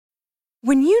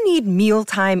When you need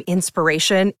mealtime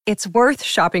inspiration, it's worth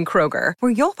shopping Kroger,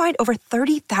 where you'll find over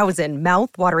 30,000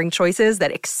 mouth-watering choices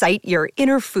that excite your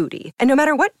inner foodie. And no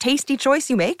matter what tasty choice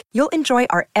you make, you'll enjoy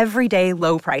our everyday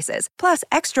low prices, plus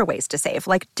extra ways to save,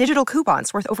 like digital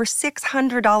coupons worth over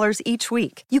 $600 each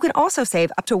week. You can also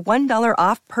save up to $1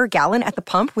 off per gallon at the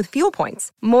pump with fuel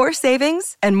points. More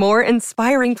savings and more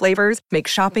inspiring flavors make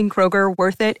shopping Kroger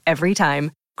worth it every time.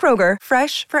 Kroger,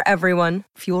 fresh for everyone.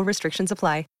 Fuel restrictions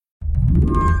apply.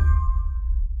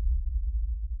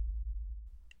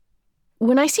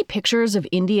 When I see pictures of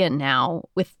India now,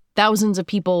 with thousands of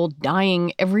people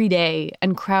dying every day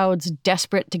and crowds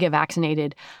desperate to get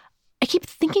vaccinated, I keep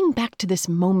thinking back to this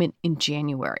moment in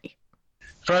January.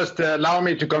 First, allow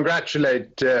me to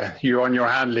congratulate you on your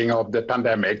handling of the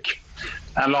pandemic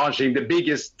and launching the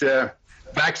biggest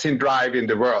vaccine drive in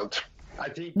the world.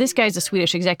 This guy's a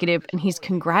Swedish executive, and he's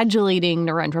congratulating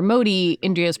Narendra Modi,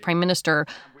 India's prime minister,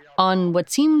 on what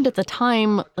seemed at the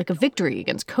time like a victory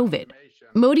against COVID.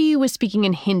 Modi was speaking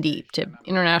in Hindi to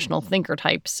international thinker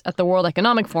types at the World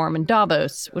Economic Forum in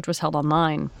Davos, which was held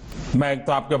online.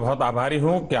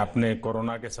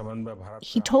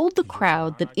 He told the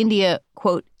crowd that India,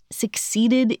 quote,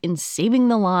 succeeded in saving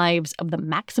the lives of the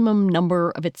maximum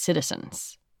number of its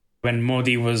citizens. When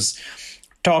Modi was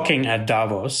talking at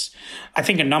Davos, I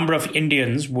think a number of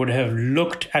Indians would have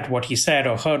looked at what he said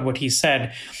or heard what he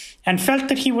said and felt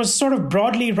that he was sort of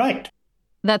broadly right.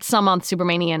 That's Samanth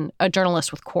Subramanian, a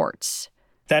journalist with Quartz.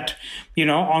 That,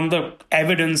 on the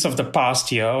evidence of the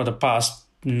past year or the past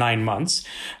 9 months,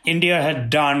 India had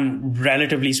done,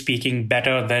 relatively speaking,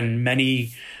 better than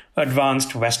many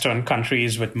advanced Western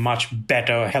countries with much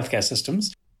better healthcare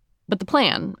systems. But the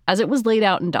plan, as it was laid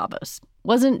out in Davos,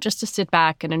 wasn't just to sit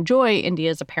back and enjoy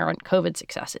India's apparent COVID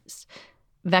successes.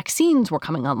 Vaccines were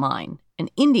coming online, and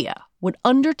India would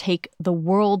undertake the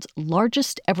world's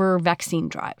largest ever vaccine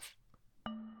drive.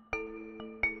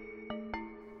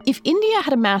 If India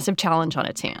had a massive challenge on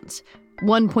its hands,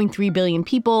 1.3 billion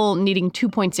people needing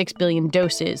 2.6 billion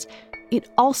doses, it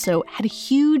also had a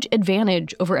huge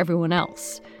advantage over everyone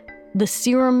else: the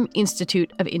Serum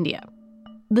Institute of India.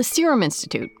 The Serum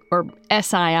Institute, or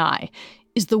SII,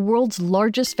 is the world's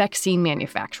largest vaccine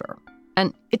manufacturer.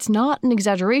 And it's not an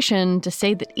exaggeration to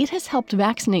say that it has helped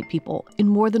vaccinate people in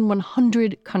more than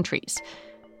 100 countries.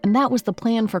 And that was the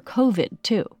plan for COVID,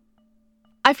 too.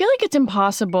 I feel like it's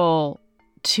impossible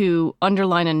to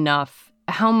underline enough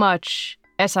how much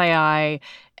SII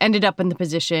ended up in the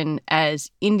position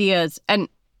as India's and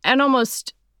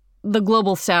almost the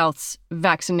global South's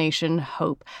vaccination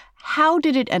hope. How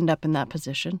did it end up in that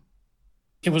position?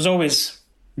 It was always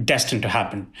destined to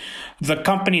happen. The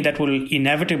company that will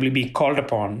inevitably be called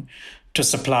upon to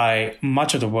supply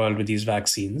much of the world with these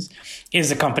vaccines is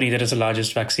the company that is the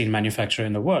largest vaccine manufacturer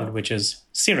in the world, which is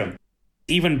Serum.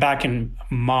 Even back in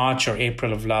March or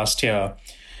April of last year,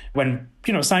 when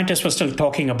scientists were still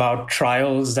talking about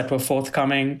trials that were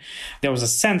forthcoming, there was a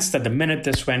sense that the minute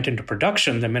this went into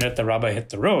production, the minute the rubber hit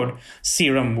the road,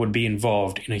 Serum would be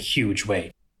involved in a huge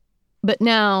way. But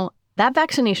now that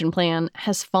vaccination plan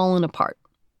has fallen apart.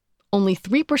 Only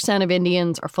 3% of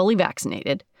Indians are fully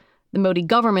vaccinated. The Modi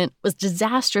government was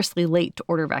disastrously late to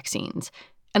order vaccines,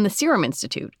 and the Serum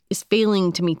Institute is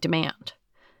failing to meet demand.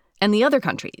 And the other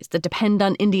countries that depend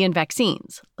on Indian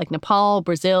vaccines, like Nepal,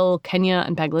 Brazil, Kenya,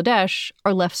 and Bangladesh,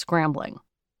 are left scrambling.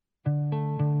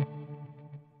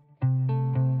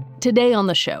 Today on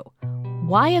the show,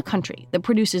 why a country that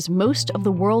produces most of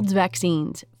the world's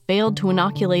vaccines failed to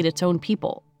inoculate its own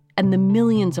people and the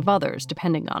millions of others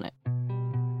depending on it.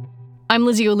 I'm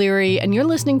Lizzie O'Leary, and you're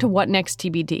listening to What Next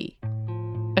TBD,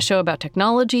 a show about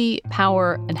technology,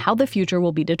 power, and how the future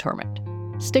will be determined.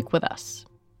 Stick with us.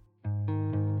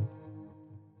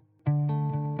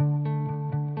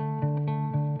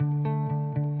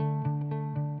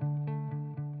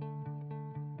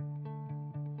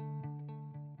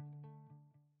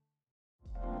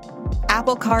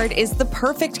 Apple Card is the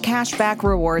perfect cashback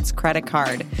rewards credit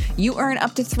card. You earn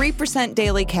up to 3%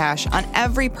 daily cash on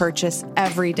every purchase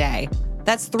every day.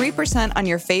 That's 3% on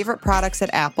your favorite products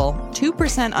at Apple,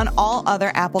 2% on all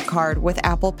other Apple Card with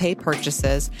Apple Pay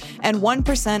purchases, and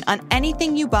 1% on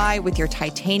anything you buy with your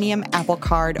titanium Apple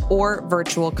Card or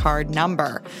virtual card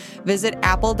number. Visit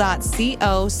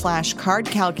apple.co/card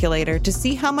calculator to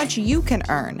see how much you can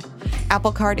earn.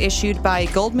 Apple Card issued by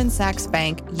Goldman Sachs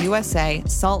Bank, USA,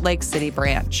 Salt Lake City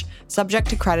branch. Subject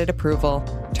to credit approval.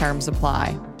 Terms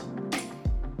apply.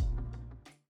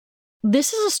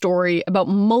 This is a story about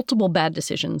multiple bad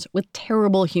decisions with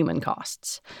terrible human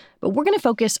costs. But we're going to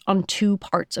focus on two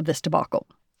parts of this debacle: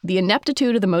 the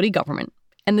ineptitude of the Modi government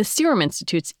and the Serum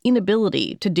Institute's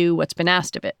inability to do what's been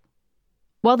asked of it.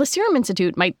 While the Serum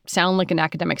Institute might sound like an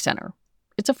academic center,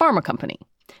 it's a pharma company,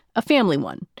 a family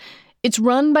one. It's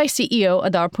run by CEO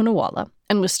Adar Poonawalla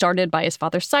and was started by his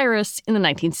father Cyrus in the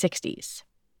 1960s.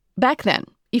 Back then,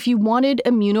 if you wanted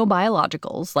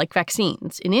immunobiologicals like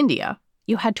vaccines in India,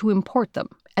 you had to import them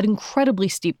at incredibly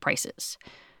steep prices.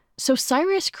 So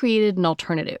Cyrus created an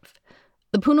alternative.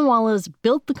 The Poonawallas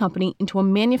built the company into a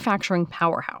manufacturing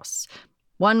powerhouse.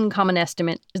 One common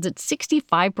estimate is that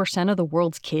 65% of the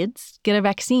world's kids get a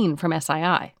vaccine from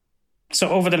SII. So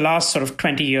over the last sort of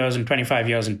 20 years and 25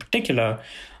 years in particular,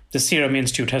 the Serum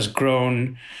Institute has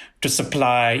grown to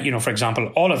supply, for example,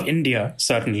 all of India,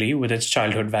 certainly, with its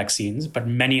childhood vaccines, but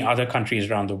many other countries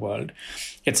around the world.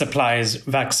 It supplies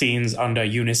vaccines under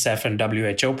UNICEF and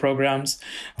WHO programs.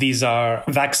 These are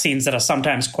vaccines that are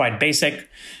sometimes quite basic,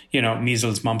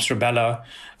 measles, mumps, rubella,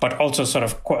 but also sort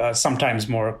of sometimes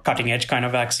more cutting-edge kind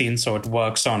of vaccines. So it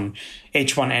works on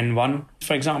H1N1,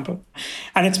 for example.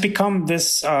 And it's become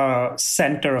this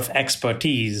center of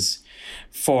expertise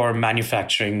for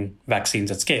manufacturing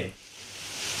vaccines at scale.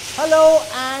 Hello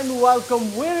and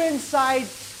welcome. We're inside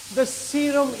the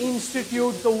Serum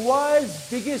Institute, the world's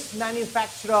biggest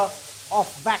manufacturer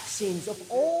of vaccines.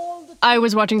 I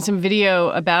was watching some video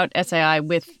about SII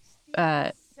with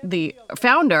the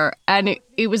founder, and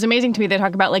it was amazing to me. They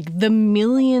talk about the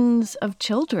millions of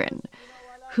children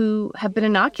who have been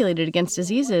inoculated against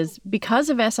diseases because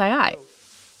of SII.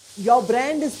 Your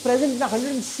brand is present in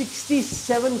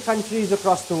 167 countries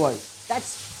across the world.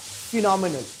 That's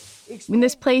phenomenal. I mean,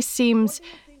 this place seems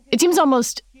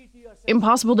almost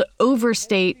impossible to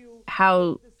overstate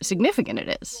how significant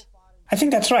it is. I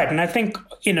think that's right. And I think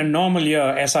in a normal year,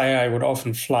 SII would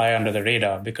often fly under the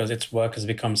radar because its work has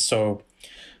become so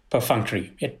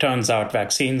perfunctory. It turns out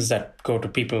vaccines that go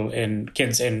to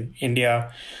kids in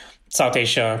India, South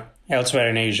Asia, elsewhere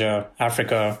in Asia,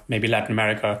 Africa, maybe Latin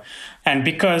America. And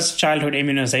because childhood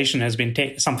immunization has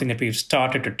been something that we've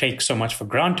started to take so much for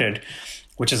granted,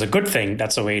 which is a good thing,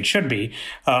 that's the way it should be,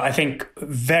 I think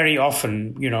very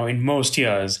often, in most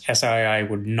years, SII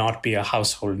would not be a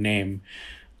household name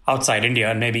outside India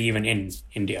and maybe even in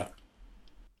India.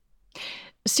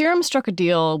 Serum struck a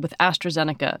deal with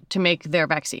AstraZeneca to make their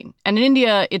vaccine. And in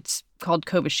India, it's called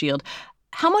Covishield.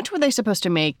 How much were they supposed to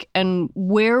make, and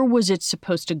where was it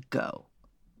supposed to go?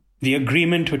 The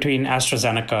agreement between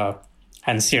AstraZeneca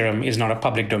and Serum is not a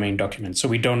public domain document, so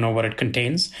we don't know what it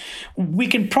contains. We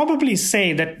can probably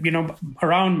say that,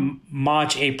 around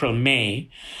March, April, May,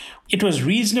 it was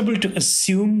reasonable to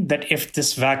assume that if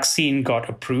this vaccine got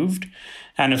approved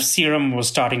and if Serum was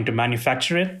starting to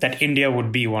manufacture it, that India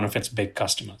would be one of its big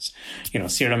customers.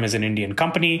 Serum is an Indian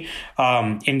company.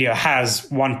 India has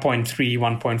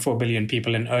 1.4 billion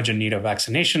people in urgent need of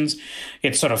vaccinations.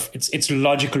 It's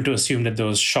logical to assume that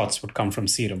those shots would come from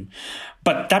Serum.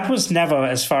 But that was never,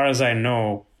 as far as I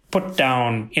know, put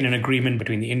down in an agreement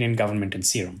between the Indian government and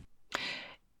Serum.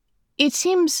 It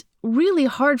seems really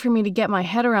hard for me to get my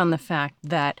head around the fact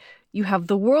that you have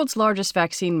the world's largest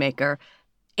vaccine maker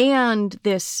and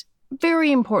this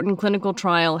very important clinical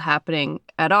trial happening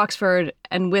at Oxford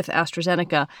and with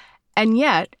AstraZeneca. And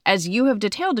yet, as you have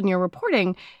detailed in your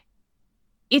reporting,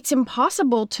 it's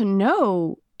impossible to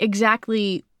know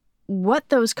exactly what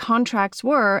those contracts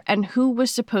were and who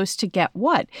was supposed to get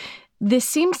what. This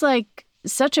seems like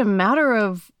such a matter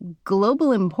of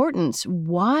global importance.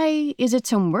 Why is it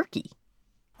so murky?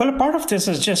 Well, a part of this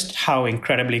is just how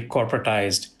incredibly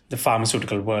corporatized the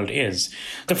pharmaceutical world is.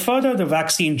 The further the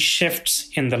vaccine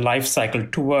shifts in the life cycle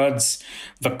towards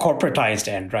the corporatized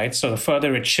end, right? So the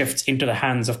further it shifts into the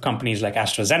hands of companies like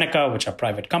AstraZeneca, which are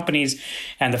private companies,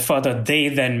 and the further they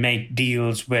then make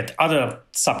deals with other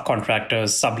subcontractors,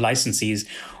 sub-licensees,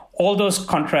 all those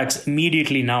contracts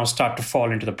immediately now start to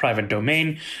fall into the private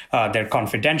domain. They're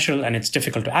confidential and it's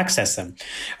difficult to access them.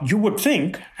 You would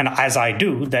think, and as I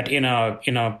do, that in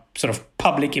a sort of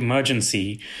public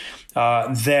emergency,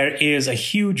 there is a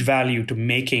huge value to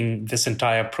making this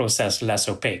entire process less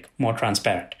opaque, more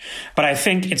transparent. But I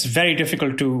think it's very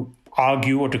difficult to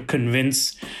argue or to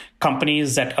convince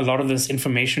companies that a lot of this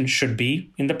information should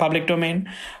be in the public domain.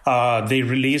 They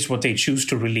release what they choose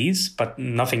to release, but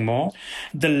nothing more.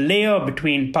 The layer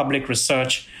between public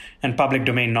research and public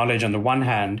domain knowledge on the one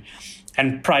hand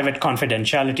and private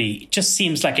confidentiality just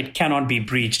seems like it cannot be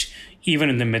breached even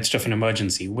in the midst of an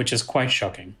emergency, which is quite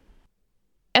shocking.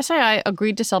 SII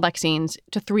agreed to sell vaccines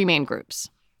to three main groups: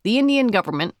 the Indian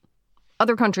government,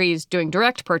 other countries doing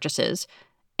direct purchases,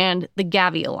 and the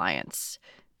Gavi Alliance.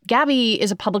 Gavi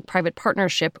is a public-private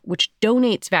partnership which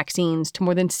donates vaccines to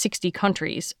more than 60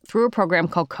 countries through a program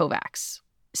called COVAX.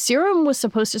 Serum was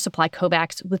supposed to supply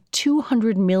COVAX with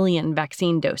 200 million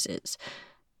vaccine doses.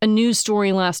 A news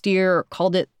story last year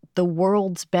called it the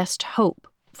world's best hope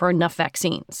for enough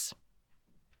vaccines.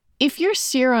 If you're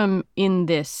Serum in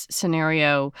this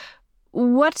scenario,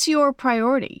 what's your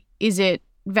priority? Is it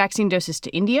vaccine doses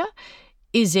to India?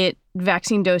 Is it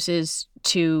vaccine doses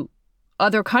to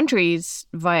other countries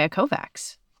via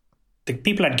COVAX? The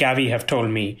people at Gavi have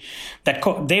told me that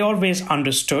they always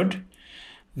understood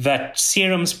that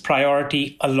Serum's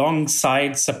priority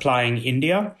alongside supplying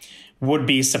India would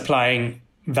be supplying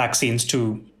vaccines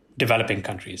to developing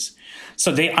countries.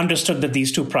 So they understood that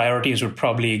these two priorities would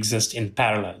probably exist in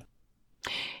parallel.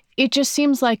 It just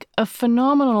seems like a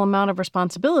phenomenal amount of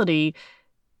responsibility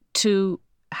to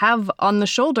have on the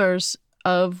shoulders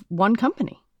of one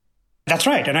company. That's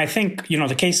right. And I think,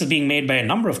 the case is being made by a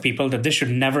number of people that this should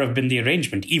never have been the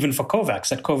arrangement, even for COVAX,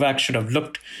 that COVAX should have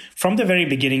looked from the very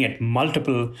beginning at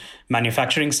multiple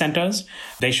manufacturing centers.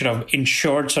 They should have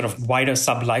ensured sort of wider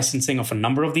sub-licensing of a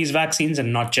number of these vaccines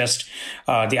and not just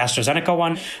the AstraZeneca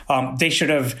one. They should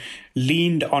have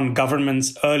leaned on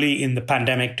governments early in the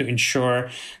pandemic to ensure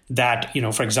that,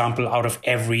 for example, out of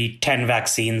every 10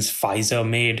 vaccines Pfizer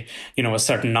made, a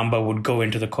certain number would go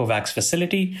into the COVAX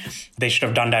facility. They should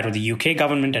have done that with the UK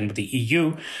government and with the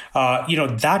EU.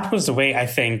 That was the way I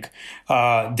think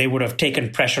they would have taken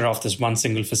pressure off this one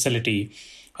single facility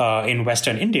in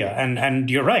Western India. And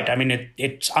you're right. I mean,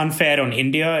 it's unfair on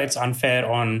India. It's unfair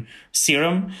on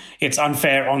Serum. It's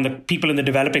unfair on the people in the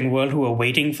developing world who are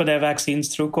waiting for their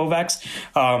vaccines through COVAX.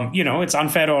 It's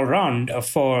unfair all around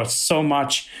for so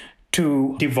much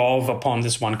to devolve upon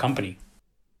this one company.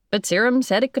 But Serum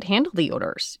said it could handle the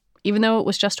orders, even though it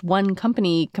was just one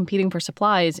company competing for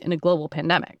supplies in a global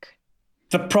pandemic.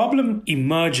 The problem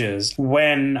emerges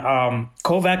when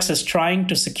COVAX is trying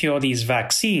to secure these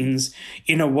vaccines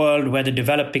in a world where the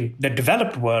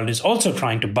developed world is also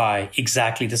trying to buy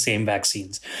exactly the same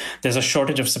vaccines. There's a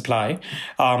shortage of supply.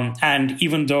 And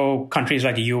even though countries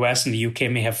like the US and the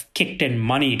UK may have kicked in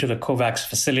money to the COVAX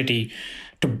facility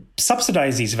to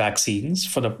subsidize these vaccines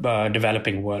for the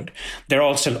developing world, they're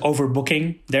all still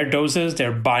overbooking their doses.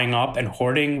 They're buying up and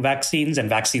hoarding vaccines and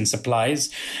vaccine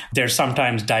supplies. They're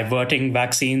sometimes diverting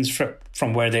vaccines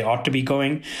from where they ought to be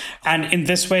going. And in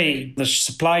this way, the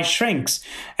supply shrinks,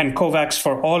 and COVAX,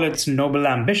 for all its noble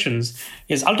ambitions,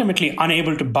 is ultimately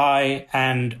unable to buy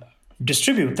and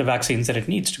distribute the vaccines that it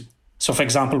needs to. So, for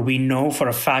example, we know for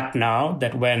a fact now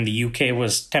that when the UK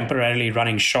was temporarily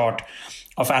running short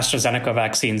of AstraZeneca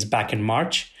vaccines back in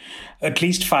March, at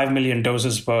least 5 million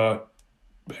doses were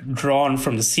drawn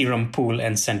from the Serum pool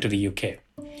and sent to the UK.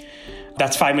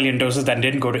 That's 5 million doses that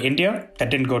didn't go to India, that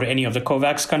didn't go to any of the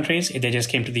COVAX countries. They just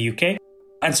came to the UK.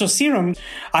 And so Serum,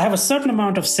 I have a certain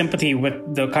amount of sympathy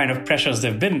with the kind of pressures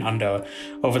they've been under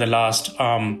over the last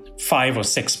 5 or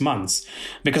 6 months,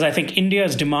 because I think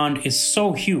India's demand is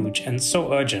so huge and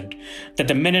so urgent that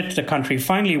the minute the country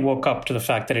finally woke up to the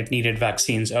fact that it needed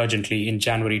vaccines urgently in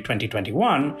January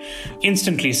 2021,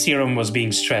 instantly Serum was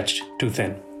being stretched too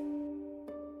thin.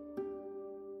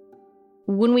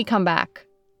 When we come back,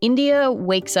 India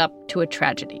wakes up to a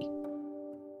tragedy.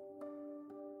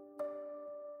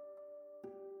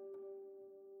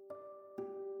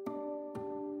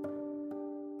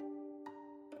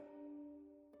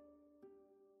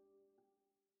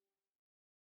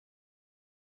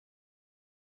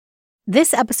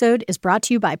 This episode is brought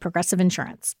to you by Progressive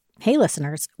Insurance. Hey,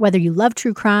 listeners, whether you love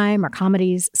true crime or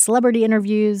comedies, celebrity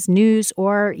interviews, news,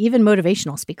 or even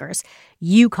motivational speakers,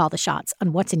 you call the shots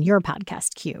on what's in your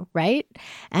podcast queue, right?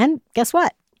 And guess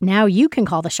what? Now you can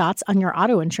call the shots on your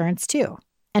auto insurance, too.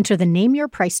 Enter the Name Your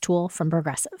Price tool from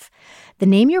Progressive. The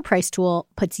Name Your Price tool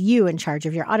puts you in charge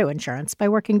of your auto insurance by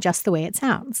working just the way it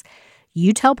sounds.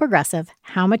 You tell Progressive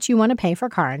how much you want to pay for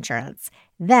car insurance.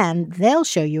 Then they'll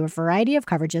show you a variety of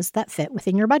coverages that fit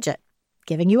within your budget,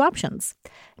 giving you options.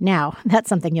 Now, that's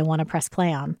something you'll want to press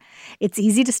play on. It's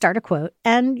easy to start a quote,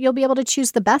 and you'll be able to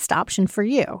choose the best option for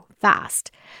you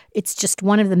fast. It's just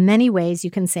one of the many ways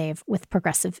you can save with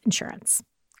Progressive Insurance.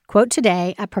 Quote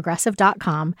today at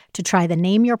Progressive.com to try the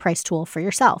Name Your Price tool for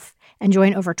yourself and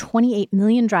join over 28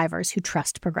 million drivers who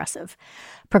trust Progressive.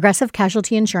 Progressive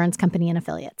Casualty Insurance Company and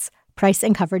Affiliates. Price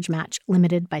and coverage match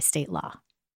limited by state law.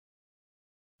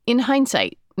 In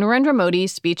hindsight, Narendra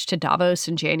Modi's speech to Davos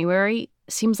in January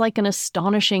seems like an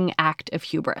astonishing act of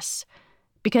hubris.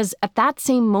 Because at that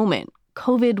same moment,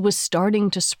 COVID was starting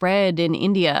to spread in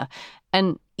India.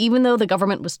 And even though the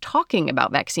government was talking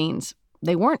about vaccines,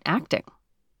 they weren't acting.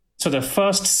 So the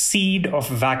first seed of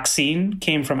vaccine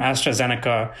came from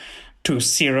AstraZeneca to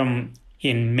Serum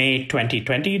in May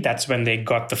 2020. That's when they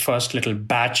got the first little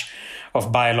batch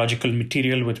of biological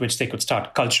material with which they could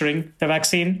start culturing the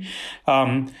vaccine.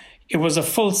 It was a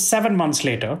full 7 months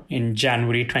later, in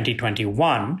January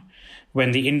 2021,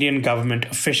 when the Indian government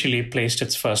officially placed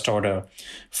its first order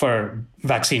for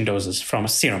vaccine doses from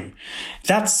Serum.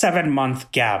 That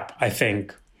 7-month gap, I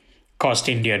think, cost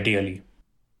India dearly.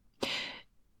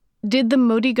 Did the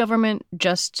Modi government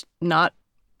just not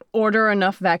order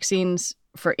enough vaccines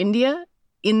for India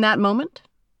in that moment?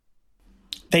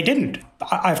 They didn't.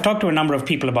 I've talked to a number of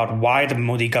people about why the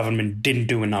Modi government didn't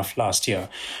do enough last year.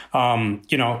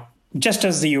 Just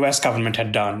as the US government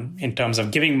had done in terms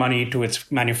of giving money to its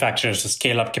manufacturers to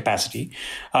scale up capacity,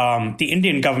 the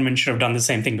Indian government should have done the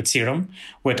same thing with Serum,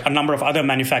 with a number of other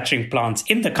manufacturing plants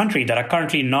in the country that are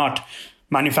currently not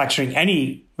manufacturing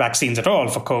any vaccines at all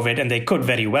for COVID, and they could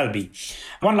very well be.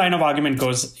 One line of argument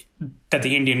goes that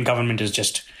the Indian government is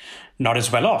just not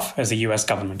as well off as the US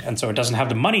government. And so it doesn't have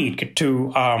the money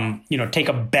to take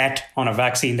a bet on a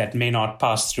vaccine that may not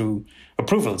pass through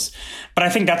approvals. But I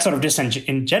think that's sort of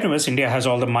disingenuous. India has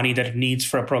all the money that it needs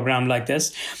for a program like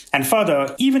this. And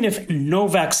further, even if no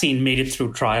vaccine made it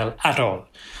through trial at all,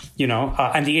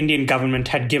 and the Indian government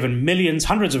had given millions,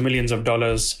 hundreds of millions of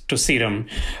dollars to Serum,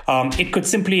 it could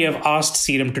simply have asked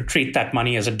Serum to treat that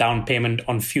money as a down payment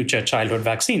on future childhood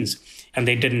vaccines. And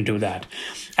they didn't do that.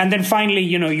 And then finally,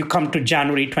 you come to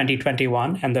January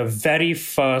 2021, and the very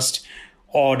first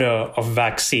order of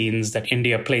vaccines that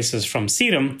India places from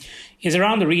Serum is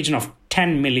around the region of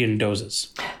 10 million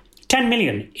doses. 10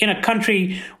 million in a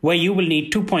country where you will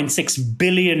need 2.6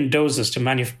 billion doses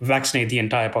to vaccinate the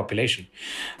entire population.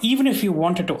 Even if you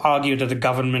wanted to argue that the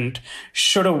government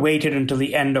should have waited until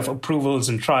the end of approvals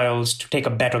and trials to take a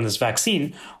bet on this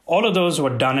vaccine, all of those were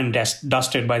done and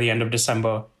dusted by the end of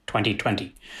December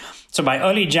 2020. So by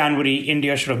early January,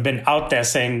 India should have been out there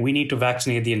saying, we need to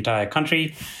vaccinate the entire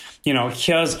country.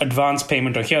 Here's advance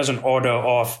payment, or here's an order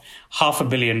of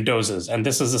 500 million doses. And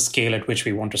this is the scale at which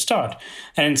we want to start.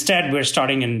 And instead, we're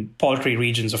starting in paltry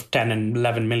regions of 10 and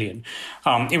 11 million.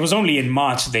 It was only in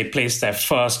March they placed their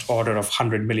first order of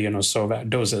 100 million or so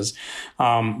doses.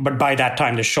 But by that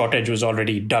time, the shortage was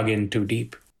already dug in too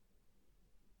deep.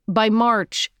 By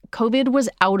March, COVID was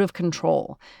out of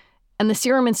control, and the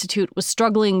Serum Institute was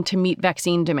struggling to meet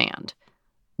vaccine demand.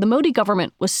 The Modi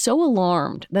government was so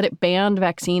alarmed that it banned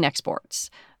vaccine exports.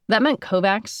 That meant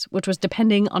COVAX, which was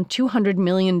depending on 200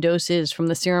 million doses from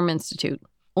the Serum Institute,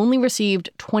 only received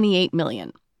 28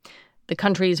 million. The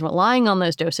countries relying on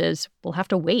those doses will have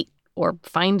to wait or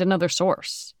find another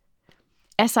source.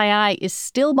 SII is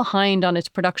still behind on its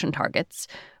production targets,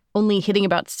 only hitting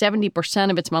about 70%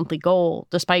 of its monthly goal,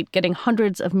 despite getting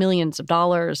hundreds of millions of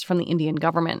dollars from the Indian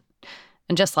government.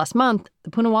 And just last month, the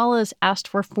Poonawallas asked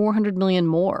for 400 million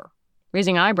more,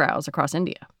 raising eyebrows across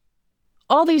India.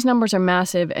 All these numbers are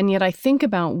massive, and yet I think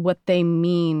about what they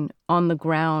mean on the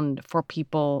ground for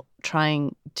people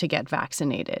trying to get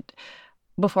vaccinated.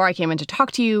 Before I came in to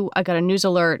talk to you, I got a news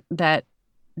alert that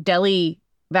Delhi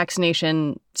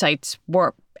vaccination sites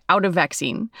were out of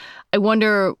vaccine. I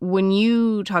wonder, when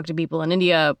you talk to people in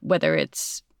India, whether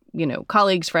it's,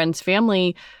 colleagues, friends,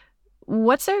 family,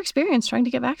 what's their experience trying to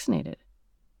get vaccinated?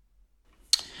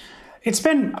 It's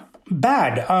been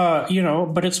bad,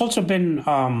 but it's also been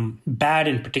bad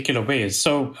in particular ways.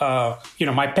 So,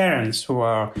 my parents, who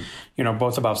are,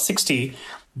 both above 60,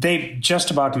 they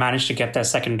just about managed to get their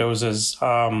second doses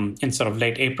in sort of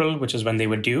late April, which is when they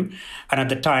were due. And at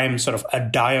the time, sort of a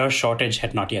dire shortage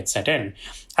had not yet set in.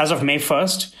 As of May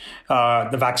 1st,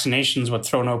 the vaccinations were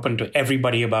thrown open to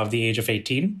everybody above the age of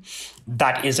 18.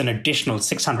 That is an additional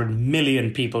 600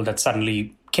 million people that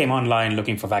suddenly came online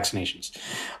looking for vaccinations.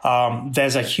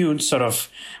 There's a huge sort of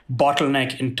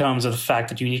bottleneck in terms of the fact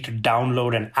that you need to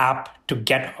download an app to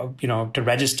get, to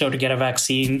register to get a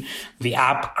vaccine. The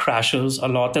app crashes a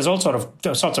lot. There's all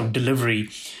sorts of delivery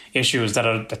issues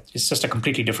it's just a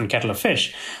completely different kettle of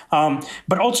fish.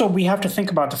 But also we have to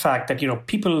think about the fact that,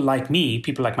 people like me,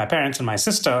 people like my parents and my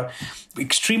sister,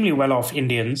 extremely well-off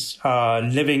Indians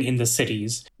living in the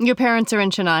cities. Your parents are in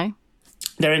Chennai?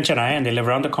 They're in Chennai, and they live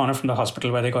around the corner from the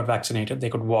hospital where they got vaccinated. They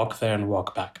could walk there and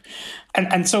walk back.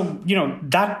 And so,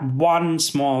 that one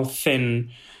small,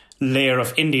 thin layer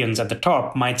of Indians at the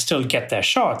top might still get their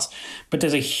shots. But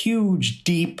there's a huge,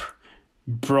 deep,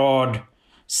 broad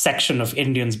section of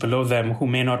Indians below them who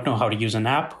may not know how to use an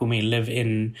app, who may live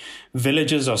in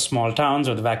villages or small towns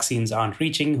where the vaccines aren't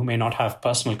reaching, who may not have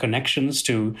personal connections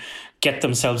to get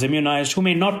themselves immunized, who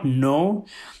may not know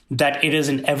that it is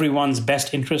in everyone's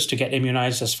best interest to get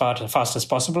immunized as fast as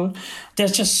possible.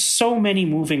 There's just so many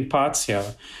moving parts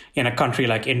here in a country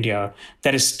like India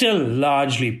that is still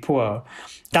largely poor.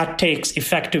 That takes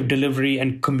effective delivery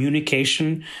and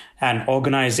communication and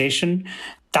organization.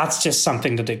 that's just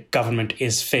something that the government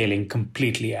is failing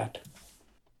completely at.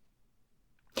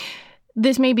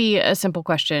 This may be a simple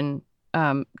question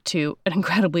to an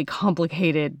incredibly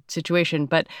complicated situation,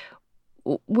 but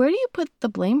where do you put the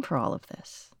blame for all of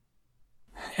this?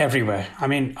 Everywhere. I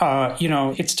mean,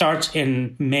 it starts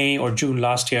in May or June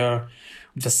last year.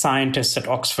 The scientists at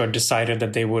Oxford decided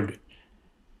that they would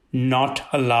not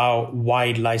allow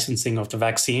wide licensing of the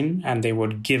vaccine, and they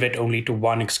would give it only to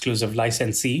one exclusive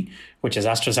licensee, which is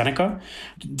AstraZeneca.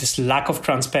 This lack of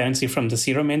transparency from the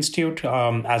Serum Institute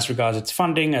as regards its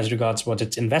funding, as regards what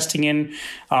it's investing in,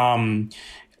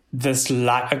 this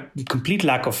complete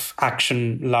lack of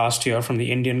action last year from the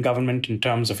Indian government in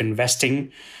terms of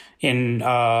investing in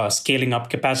scaling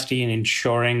up capacity and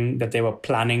ensuring that they were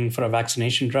planning for a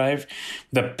vaccination drive,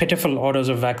 the pitiful orders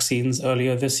of vaccines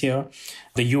earlier this year,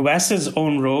 the US's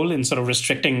own role in sort of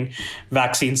restricting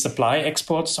vaccine supply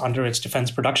exports under its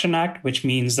Defense Production Act, which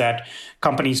means that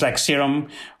companies like Serum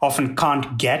often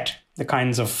can't get the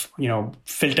kinds of,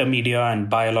 filter media and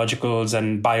biologicals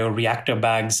and bioreactor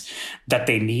bags that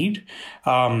they need.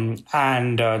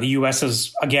 And the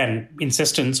US's, again,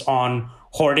 insistence on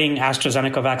hoarding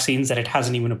AstraZeneca vaccines that it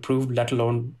hasn't even approved, let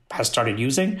alone has started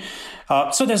using.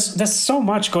 So there's so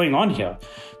much going on here.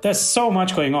 There's so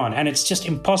much going on, and it's just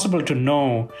impossible to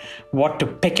know what to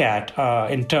pick at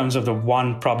in terms of the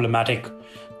one problematic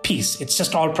piece. It's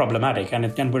just all problematic,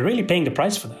 and we're really paying the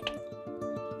price for that.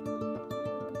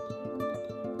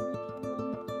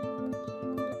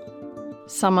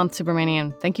 Samanth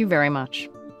Subramanian, thank you very much.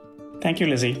 Thank you,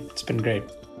 Lizzie. It's been great.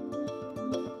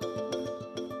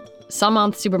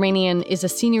 Samanth Subramanian is a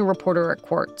senior reporter at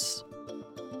Quartz.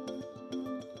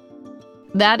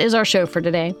 That is our show for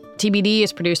today. TBD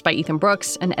is produced by Ethan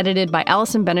Brooks and edited by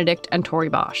Allison Benedict and Tori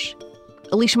Bosch.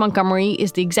 Alicia Montgomery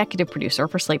is the executive producer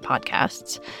for Slate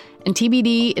Podcasts, and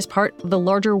TBD is part of the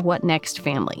larger What Next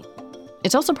family.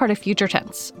 It's also part of Future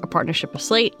Tense, a partnership of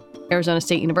Slate, Arizona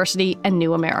State University, and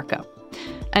New America.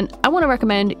 And I want to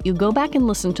recommend you go back and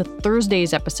listen to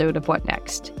Thursday's episode of What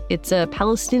Next. It's a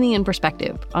Palestinian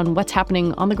perspective on what's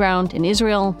happening on the ground in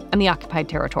Israel and the occupied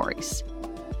territories.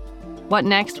 What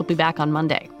Next will be back on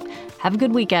Monday. Have a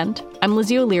good weekend. I'm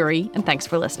Lizzie O'Leary, and thanks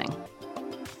for listening.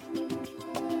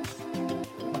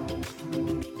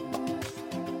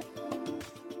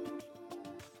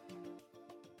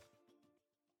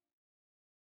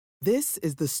 This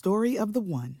is the story of the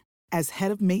one. As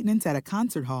head of maintenance at a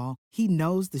concert hall, he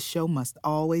knows the show must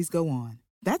always go on.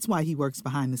 That's why he works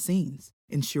behind the scenes,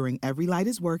 ensuring every light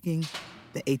is working,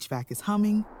 the HVAC is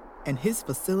humming, and his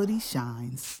facility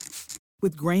shines.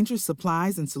 With Grainger's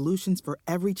supplies and solutions for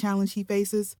every challenge he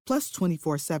faces, plus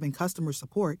 24/7 customer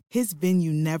support, his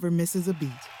venue never misses a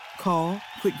beat. Call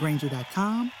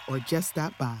quickgrainger.com or just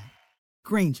stop by.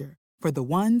 Grainger, for the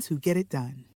ones who get it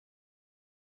done.